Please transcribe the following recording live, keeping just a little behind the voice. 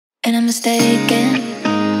mistaken.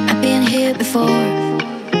 I've been here before.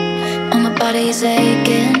 All my body is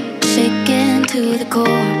aching, shaking to the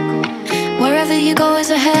core. Wherever you go is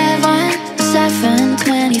a heaven.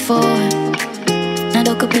 724. Now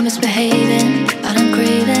don't could be misbehaving, but I'm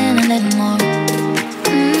craving a little more.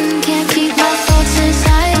 Can't keep my thoughts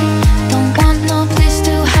inside. Don't want no place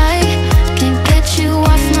to hide. Can't get you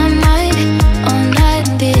off my mind all night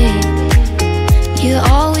and day. You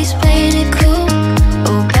always played it cool.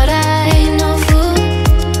 Oh, but I ain't no fool.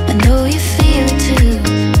 I know you feel it too.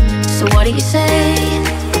 So what do you say?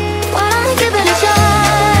 Why don't we give it a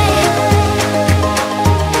try?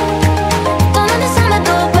 Don't let the summer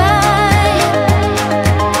go by.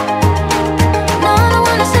 No, I don't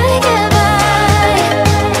wanna say goodbye.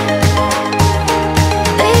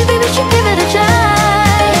 Baby, we should give it a try.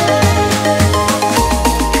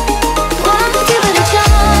 Why don't we give it a try?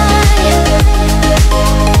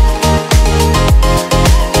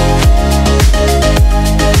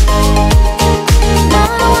 No,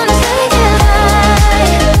 I don't wanna say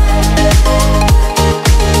goodbye.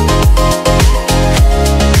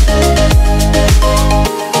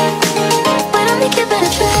 Why don't we give it a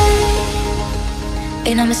try?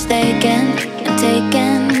 Ain't no mistaken, I'm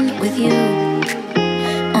taken with you.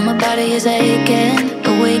 All my body is aching,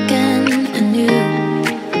 awaken anew.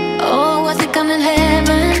 Oh, I think I'm in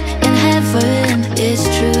heaven, and heaven is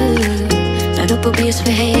true. Now don't be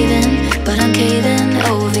misbehaving, but I'm caving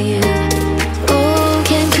over you. Oh,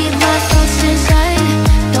 can't keep my thoughts inside.